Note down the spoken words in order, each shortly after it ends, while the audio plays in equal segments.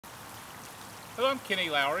Well, I'm Kenny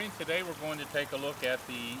Lowry, and today we're going to take a look at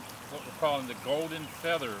what we're calling the golden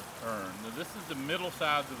feather urn. Now, this is the middle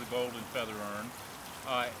size of the golden feather urn.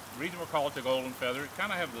 The reason we call it the golden feather, it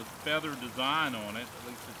kind of has the feather design on it. At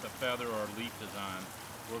least it's a feather or a leaf design.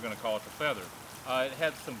 We're going to call it the feather. It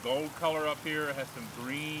has some gold color up here. It has some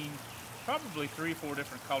green, probably 3 or 4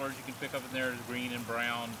 different colors you can pick up in there. There's green and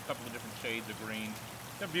brown, a couple of different shades of green.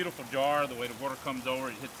 It's a beautiful jar. The way the water comes over,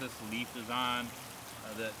 it hits this leaf design.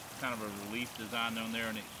 That kind of a relief design on there,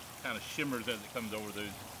 and it kind of shimmers as it comes over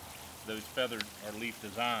those feathered or leaf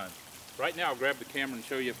designs. Right now I'll grab the camera and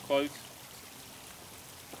show you up close.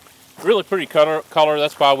 Really pretty color.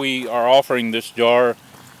 That's why we are offering this jar.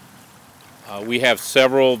 We have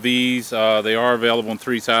several of these. They are available in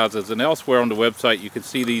 3 sizes, and elsewhere on the website you can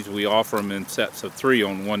see these. We offer them in sets of 3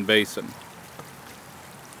 on one basin.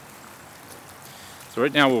 So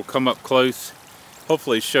right now we'll come up close,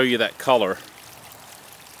 hopefully show you that color.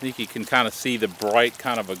 I think you can kind of see the bright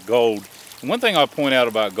kind of a gold. And one thing I'll point out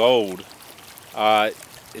about gold,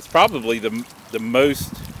 it's probably the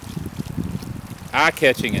most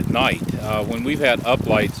eye-catching at night. When we've had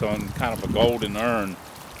uplights on kind of a golden urn,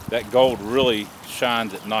 that gold really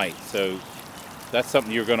shines at night. So that's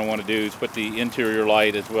something you're going to want to do, is put the interior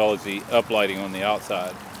light as well as the uplighting on the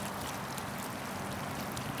outside.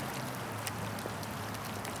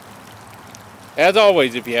 As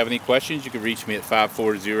always, if you have any questions, you can reach me at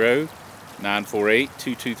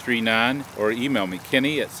 540-948-2239 or email me,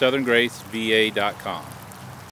 Kenny@southerngraceva.com.